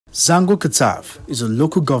Zango Kataf is a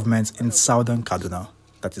local government in Southern Kaduna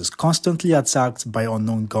that is constantly attacked by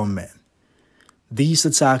unknown gunmen. These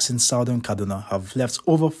attacks in Southern Kaduna have left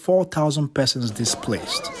over 4,000 persons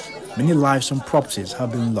displaced. Many lives and properties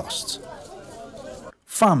have been lost.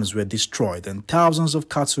 Farms were destroyed and thousands of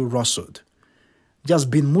cattle rustled. There has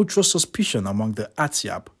been mutual suspicion among the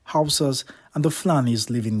Atiap, Hausas, and the Fulanis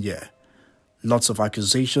living here. Lots of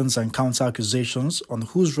accusations and counter-accusations on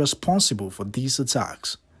who's responsible for these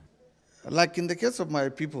attacks. Like in the case of my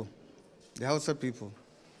people, the Hausa people,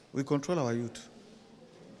 we control our youth.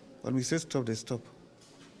 When we say stop, they stop.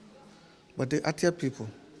 But the Atiap people,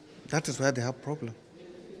 that is where they have problem.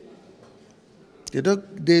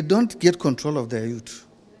 They don't get control of their youth.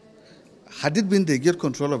 Had it been they get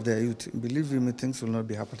control of their youth, believe me, things will not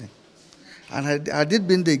be happening. And had it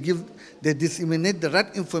been they disseminate the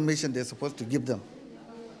right information they're supposed to give them,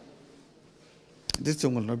 this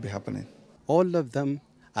thing will not be happening. All of them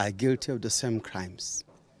are guilty of the same crimes.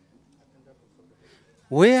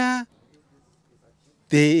 Where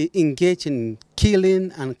they engage in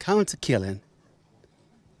killing and counter-killing,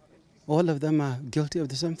 all of them are guilty of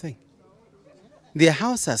the same thing. The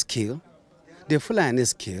Hausas kill, the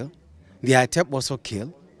Fulanis kill, the Atep also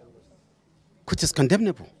kill, which is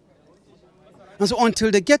condemnable. And so until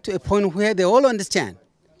they get to a point where they all understand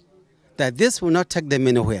that this will not take them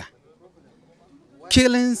anywhere,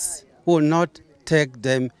 killings will not take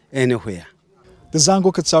them anywhere. The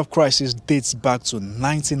Zango Kataf crisis dates back to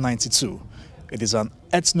 1992. It is an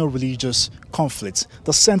ethno-religious conflict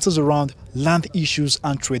that centers around land issues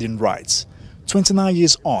and trading rights. 29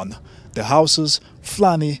 years on, the Hausas,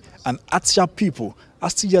 Fulani, and Atiap people are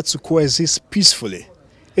still yet to coexist peacefully.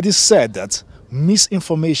 It is said that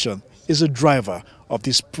misinformation is a driver of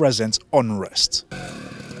this present unrest.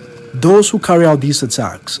 Those who carry out these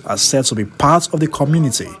attacks are said to be part of the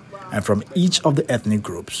community and from each of the ethnic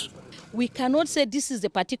groups. We cannot say this is a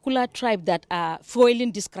particular tribe that are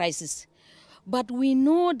fueling this crisis, but we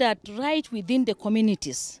know that right within the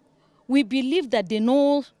communities, we believe that they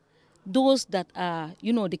know those that are,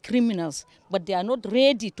 the criminals, but they are not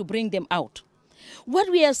ready to bring them out. What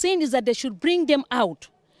we are saying is that they should bring them out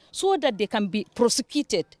so that they can be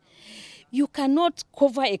prosecuted. You cannot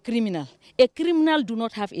cover a criminal. A criminal do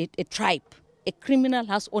not have a tribe. A criminal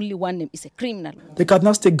has only one name, it's a criminal. The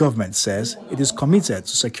Kaduna State government says it is committed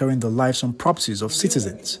to securing the lives and properties of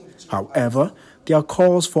citizens. However, there are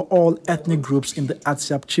calls for all ethnic groups in the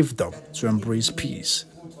Atiap chiefdom to embrace peace.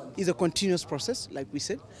 It's a continuous process, like we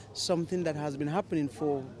said, something that has been happening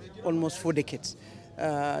for almost 4 decades.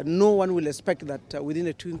 No one will expect that within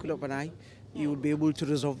a twinkle of an eye, you will be able to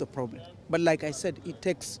resolve the problem. But like I said, it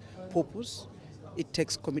takes purpose, it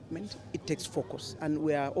takes commitment, it takes focus. And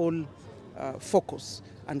we are all focused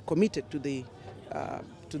and committed to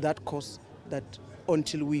that cause, that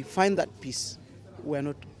until we find that peace, we are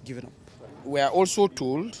not giving up. We are also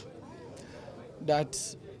told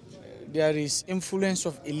that there is influence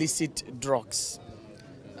of illicit drugs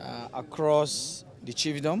across the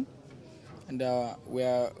chiefdom, and we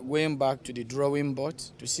are going back to the drawing board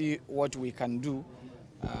to see what we can do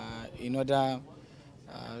in order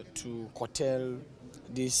to curtail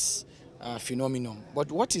this phenomenon.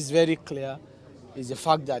 But what is very clear is the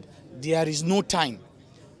fact that there is no time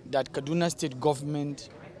that Kaduna State government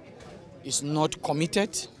is not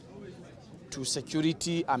committed to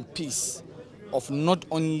security and peace of not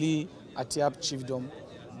only Atiap chiefdom,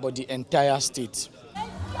 but the entire state.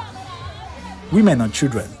 Women and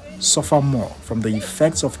children suffer more from the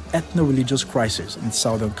effects of ethno-religious crisis in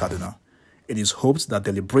Southern Kaduna. It is hoped that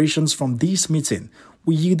deliberations from this meeting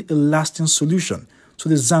will yield a lasting solution to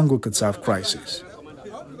the Zango Kataf crisis.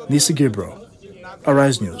 Nissi Gabriel,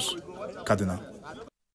 Arise News, Kaduna.